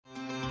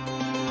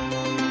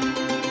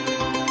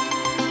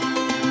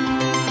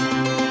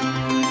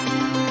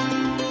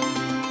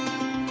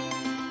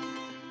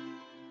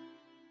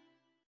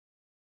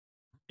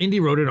Indy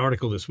wrote an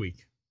article this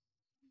week.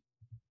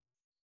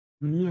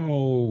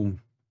 No.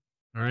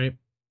 All right.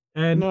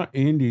 And not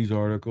Indy's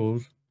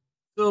articles.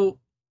 So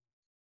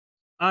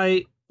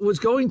I was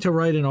going to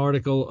write an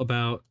article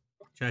about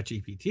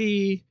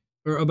ChatGPT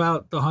or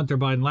about the Hunter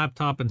Biden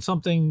laptop and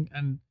something,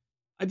 and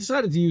I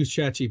decided to use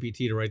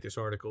ChatGPT to write this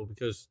article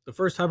because the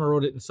first time I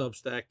wrote it in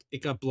Substack,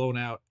 it got blown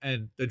out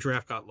and the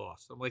draft got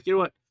lost. I'm like, you know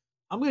what?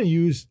 I'm going to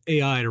use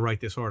AI to write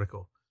this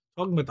article,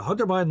 talking about the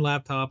Hunter Biden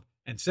laptop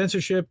and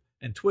censorship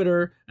and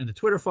Twitter and the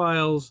Twitter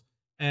files,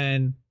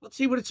 and let's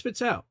see what it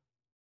spits out.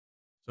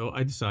 So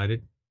I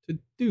decided to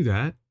do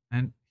that,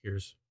 and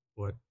here's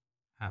what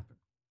happened.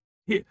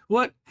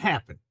 What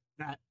happened?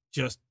 That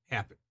just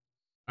happened.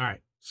 All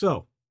right.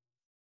 So,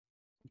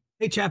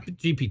 hey,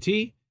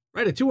 ChatGPT,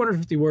 write a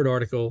 250-word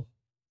article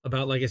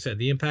about, like I said,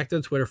 the impact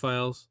of the Twitter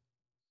files,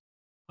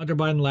 Hunter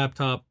Biden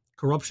laptop,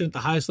 corruption at the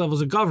highest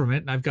levels of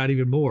government, and I've got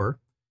even more.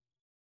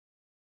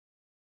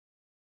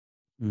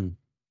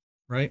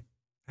 Right?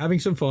 Having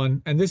some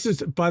fun. And this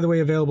is, by the way,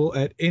 available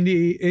at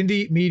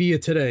Indie Media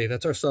Today.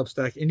 That's our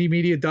Substack.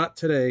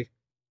 IndieMedia.today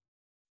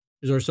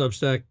is our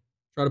Substack.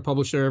 Try to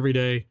publish there every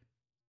day.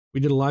 We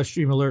did a live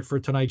stream alert for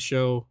tonight's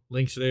show.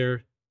 Links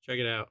there. Check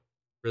it out.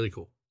 Really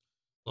cool.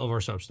 Love our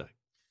Substack.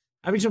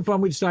 Having some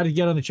fun, we decided to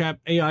get on the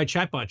AI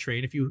chatbot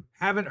train. If you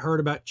haven't heard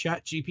about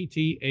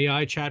ChatGPT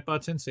AI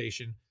chatbot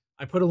sensation,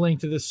 I put a link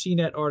to this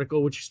CNET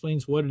article which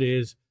explains what it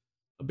is.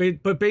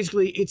 But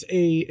basically, it's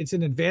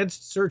an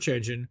advanced search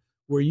engine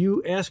where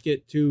you ask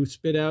it to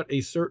spit out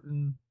a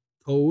certain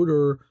code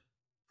or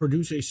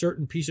produce a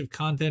certain piece of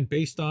content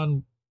based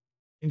on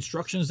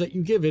instructions that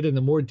you give it, and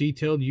the more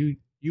detailed you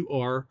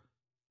are,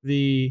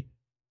 the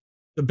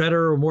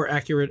better or more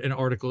accurate an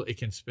article it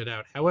can spit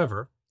out.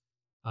 However,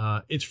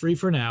 it's free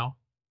for now,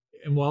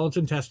 and while it's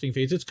in testing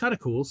phase, it's kind of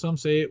cool. Some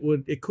say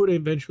it could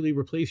eventually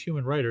replace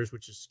human writers,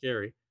 which is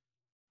scary.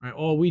 All right,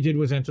 all we did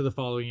was enter the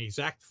following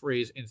exact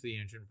phrase into the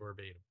engine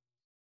verbatim.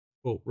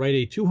 Quote, write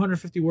a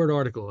 250-word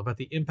article about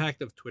the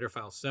impact of Twitter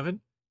File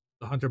 7,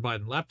 the Hunter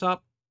Biden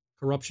laptop,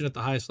 corruption at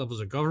the highest levels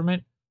of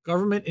government,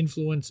 government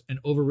influence, and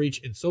overreach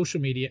in social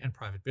media and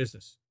private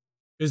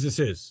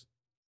businesses.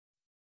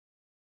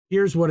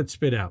 Here's what it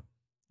spit out.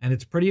 And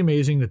it's pretty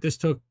amazing that this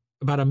took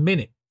about a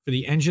minute for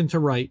the engine to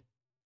write,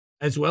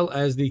 as well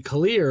as the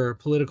clear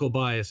political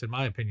bias, in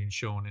my opinion,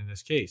 shown in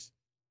this case.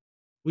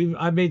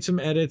 I've made some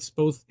edits,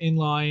 both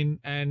inline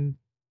and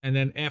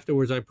then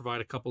afterwards I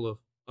provide a couple of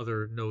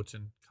other notes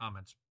and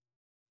comments,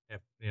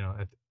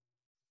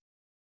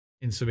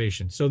 in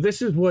summation. So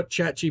this is what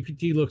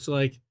ChatGPT looks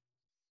like.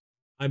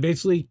 I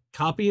basically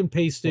copy and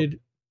pasted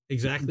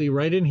exactly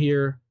right in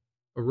here,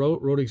 or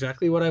wrote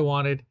exactly what I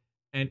wanted,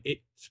 and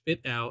it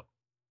spit out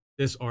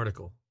this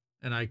article,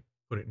 and I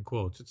put it in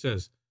quotes. It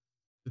says,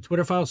 the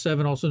Twitter File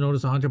 7, also known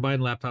as the Hunter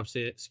Biden laptop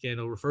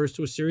scandal, refers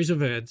to a series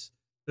of events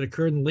that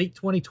occurred in late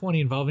 2020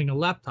 involving a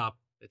laptop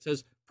that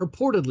says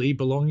purportedly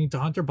belonging to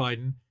Hunter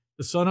Biden,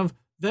 the son of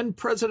then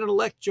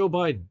President-elect Joe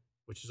Biden,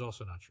 which is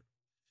also not true.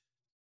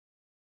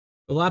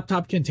 The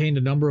laptop contained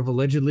a number of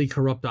allegedly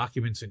corrupt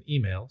documents and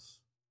emails,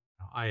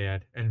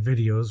 and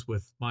videos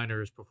with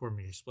minors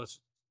performing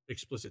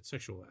explicit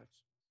sexual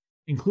acts,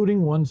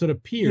 including ones that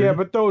appeared... Yeah,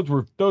 but those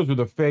were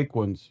the fake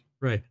ones.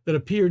 Right, that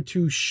appeared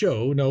to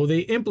show, they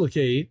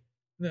implicate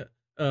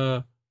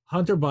Hunter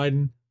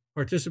Biden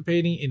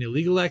participating in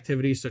illegal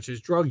activities such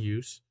as drug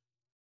use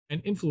and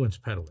influence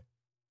peddling.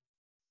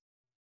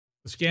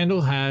 The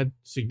scandal had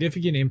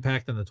significant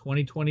impact on the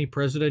 2020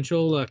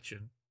 presidential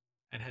election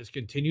and has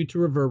continued to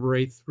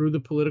reverberate through the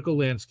political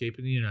landscape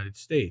in the United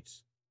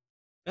States.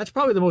 That's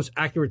probably the most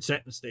accurate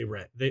sentence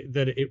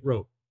that it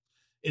wrote.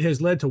 It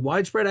has led to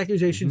widespread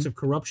accusations of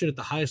corruption at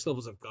the highest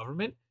levels of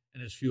government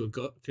and has fueled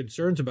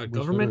concerns about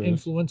government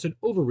influence and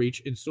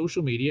overreach in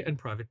social media and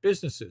private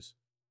businesses.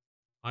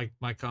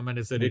 My comment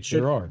is that it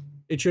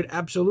should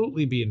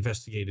absolutely be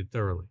investigated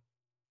thoroughly.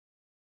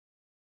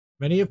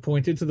 Many have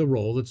pointed to the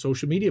role that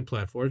social media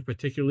platforms,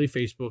 particularly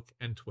Facebook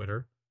and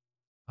Twitter,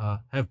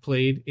 have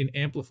played in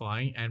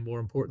amplifying and, more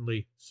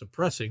importantly,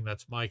 suppressing,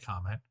 that's my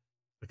comment,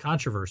 the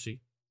controversy.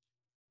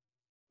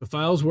 The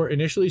files were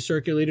initially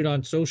circulated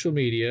on social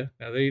media,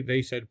 now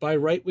they said, by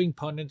right-wing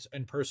pundits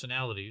and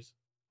personalities.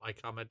 My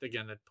comment,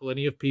 again, that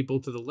plenty of people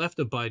to the left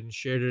of Biden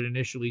shared it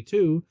initially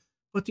too,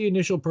 but the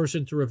initial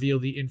person to reveal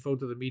the info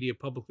to the media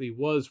publicly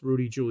was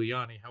Rudy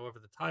Giuliani.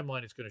 However, the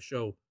timeline is going to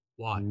show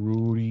why.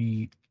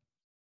 Rudy,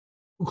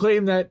 who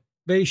claimed that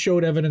they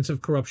showed evidence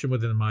of corruption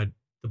within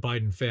the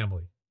Biden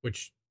family,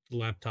 which the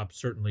laptop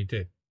certainly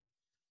did.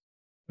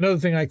 Another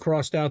thing I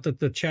crossed out that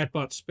the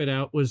chatbot spit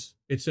out was,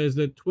 it says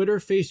that Twitter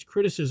faced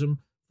criticism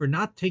for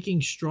not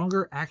taking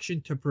stronger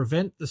action to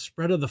prevent the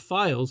spread of the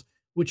files,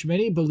 which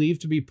many believe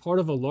to be part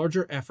of a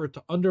larger effort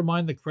to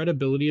undermine the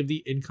credibility of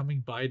the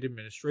incoming Biden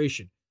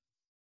administration.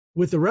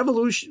 With the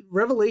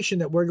revelation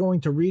that we're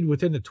going to read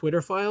within the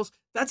Twitter files,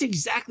 that's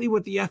exactly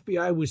what the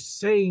FBI was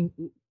saying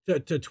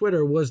to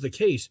Twitter was the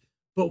case.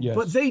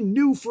 But they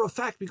knew for a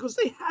fact, because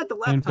they had the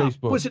laptop,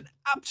 was an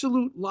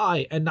absolute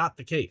lie and not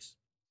the case.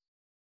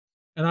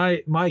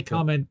 And my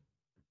comment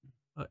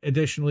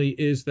additionally,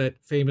 is that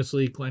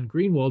famously Glenn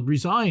Greenwald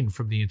resigned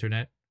from the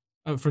internet,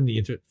 from the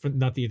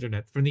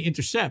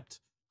Intercept,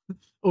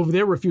 over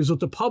their refusal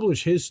to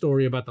publish his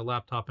story about the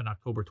laptop in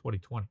October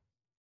 2020.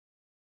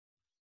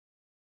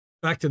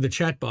 Back to the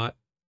chatbot,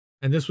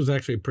 and this was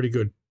actually a pretty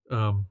good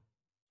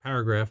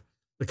paragraph.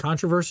 The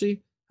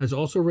controversy has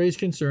also raised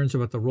concerns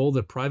about the role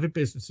that private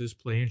businesses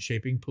play in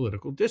shaping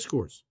political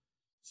discourse.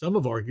 Some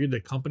have argued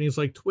that companies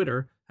like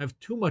Twitter have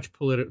too much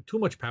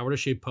power to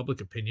shape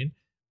public opinion,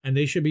 and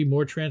they should be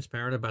more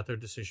transparent about their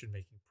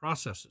decision-making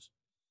processes.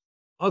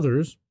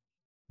 Others,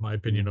 in my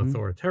opinion,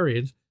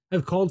 authoritarians,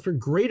 have called for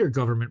greater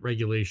government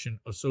regulation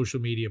of social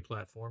media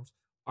platforms,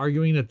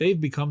 arguing that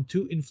they've become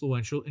too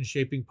influential in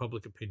shaping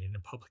public opinion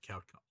and public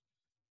outcomes.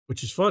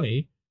 Which is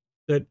funny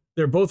that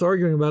they're both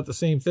arguing about the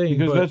same thing.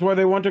 Because that's why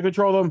they want to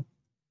control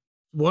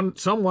them.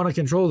 Some want to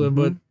control them,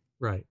 but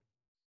right.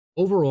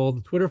 Overall,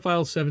 the Twitter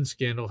Files 7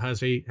 scandal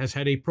has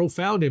had a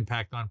profound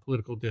impact on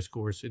political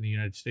discourse in the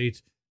United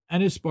States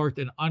and has sparked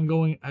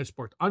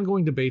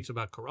ongoing debates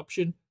about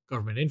corruption,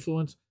 government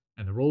influence,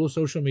 and the role of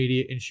social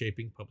media in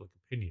shaping public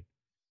opinion.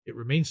 It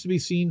remains to be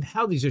seen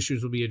how these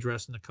issues will be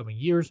addressed in the coming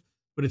years,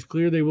 but it's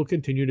clear they will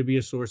continue to be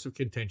a source of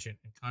contention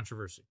and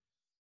controversy.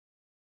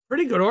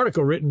 Pretty good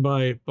article written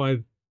by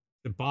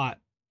the bot,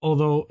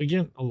 although,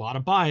 again, a lot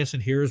of bias,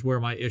 and here's where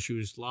my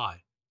issues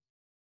lie.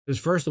 Is,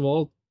 first of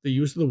all, the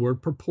use of the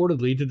word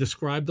purportedly to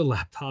describe the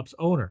laptop's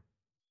owner,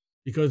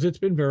 because it's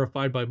been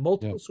verified by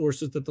multiple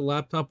sources that the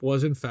laptop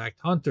was, in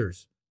fact,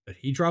 Hunter's, that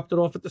he dropped it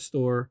off at the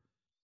store.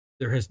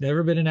 There has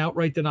never been an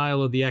outright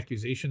denial of the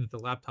accusation that the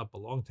laptop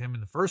belonged to him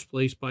in the first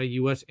place by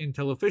U.S.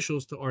 intel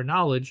officials, to our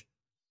knowledge.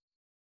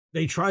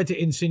 They tried to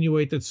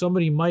insinuate that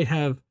somebody might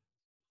have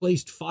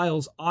placed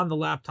files on the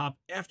laptop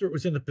after it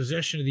was in the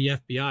possession of the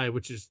FBI,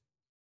 which is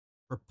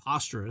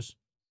preposterous.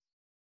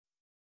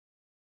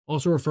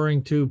 Also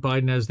referring to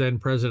Biden as then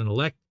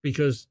president-elect,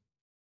 because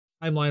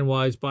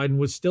timeline-wise, Biden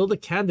was still the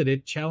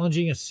candidate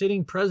challenging a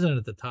sitting president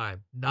at the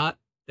time, not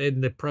the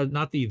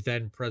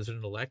then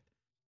president-elect.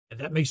 And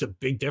that makes a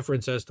big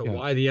difference as to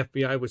why the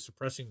FBI was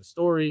suppressing the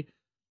story,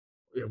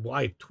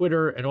 why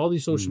Twitter and all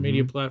these social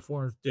media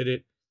platforms did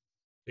it.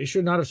 They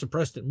should not have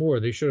suppressed it more.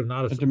 They should have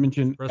not have to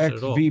mention suppressed it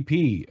at all.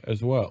 XVP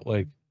as well.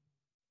 Like,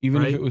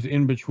 even if it was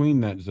in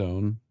between that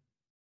zone.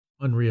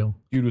 Unreal.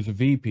 Dude was a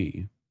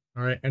VP.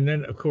 All right. And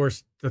then, of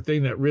course, the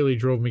thing that really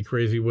drove me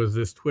crazy was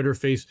this Twitter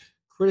faced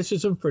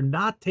criticism for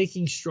not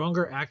taking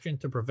stronger action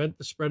to prevent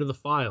the spread of the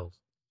files,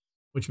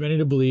 which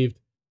many believed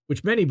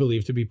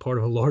to be part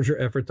of a larger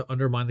effort to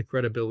undermine the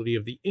credibility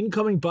of the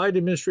incoming Biden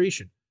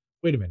administration.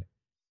 Wait a minute.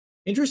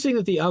 Interesting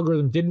that the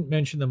algorithm didn't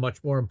mention the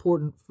much more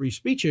important free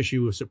speech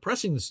issue of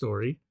suppressing the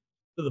story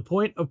to the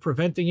point of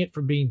preventing it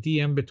from being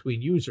DM'd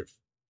between users.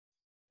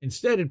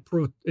 Instead,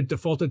 it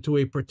defaulted to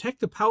a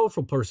protect the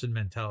powerful person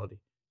mentality,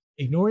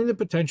 ignoring the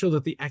potential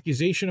that the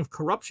accusation of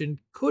corruption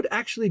could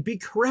actually be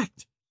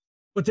correct,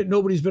 but that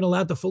nobody's been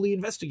allowed to fully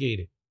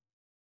investigate it.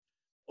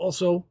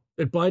 Also,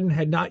 that Biden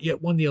had not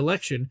yet won the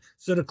election,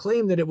 so to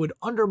claim that it would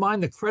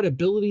undermine the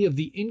credibility of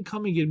the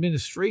incoming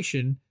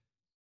administration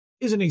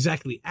isn't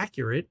exactly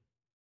accurate.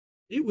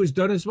 It was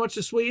done as much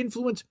to sway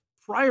influence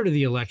prior to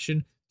the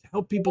election to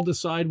help people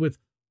decide with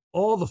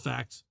all the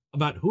facts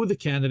about who the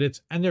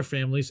candidates and their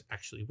families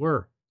actually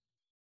were.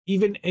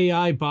 Even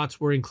AI bots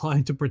were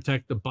inclined to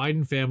protect the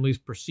Biden family's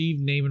perceived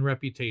name and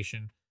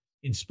reputation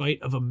in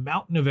spite of a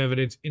mountain of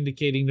evidence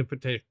indicating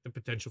the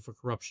potential for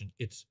corruption.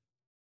 It's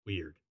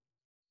weird.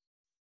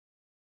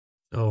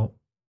 So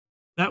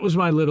that was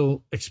my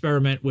little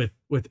experiment with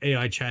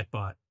AI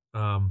chatbot.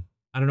 I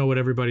don't know what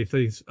everybody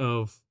thinks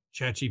of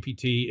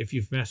ChatGPT, if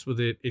you've messed with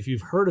it, if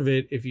you've heard of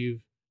it, if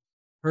you've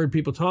heard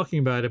people talking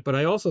about it. But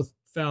I also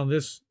found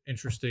this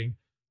interesting.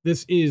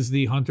 This is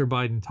the Hunter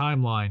Biden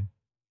timeline,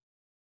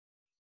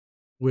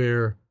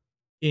 where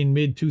in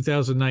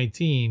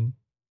mid-2019,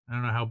 I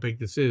don't know how big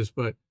this is,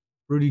 but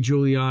Rudy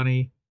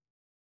Giuliani,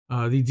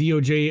 the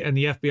DOJ and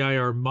the FBI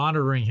are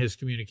monitoring his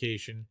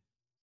communication.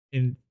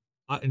 In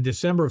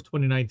December of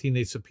 2019,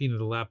 they subpoenaed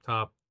the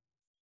laptop.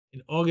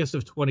 In August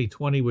of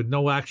 2020, with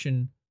no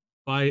action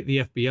by the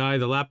FBI,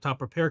 the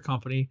laptop repair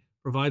company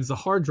provides the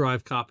hard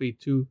drive copy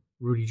to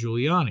Rudy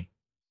Giuliani.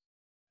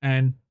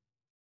 And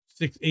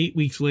 8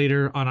 weeks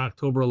later, on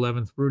October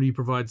 11th, Rudy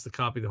provides the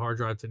copy of the hard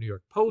drive to New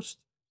York Post.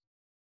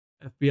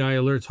 FBI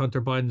alerts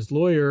Hunter Biden's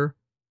lawyer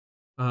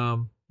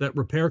that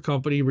repair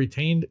company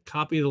retained a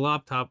copy of the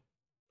laptop,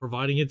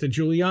 providing it to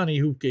Giuliani,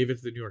 who gave it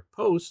to the New York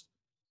Post.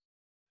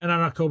 And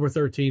on October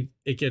 13th,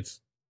 it gets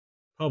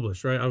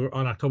published, right?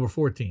 On October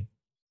 14th.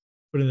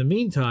 But in the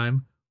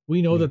meantime,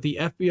 we know that the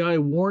FBI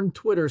warned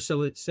Twitter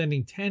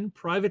sending 10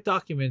 private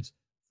documents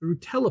through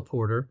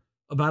Teleporter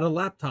about a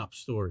laptop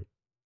story.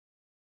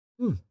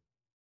 And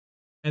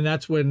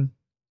that's when,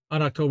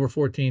 on October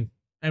 14th,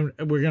 and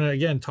we're going to,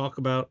 again, talk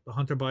about the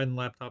Hunter Biden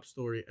laptop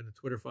story and the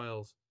Twitter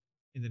files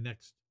in the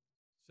next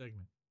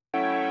segment.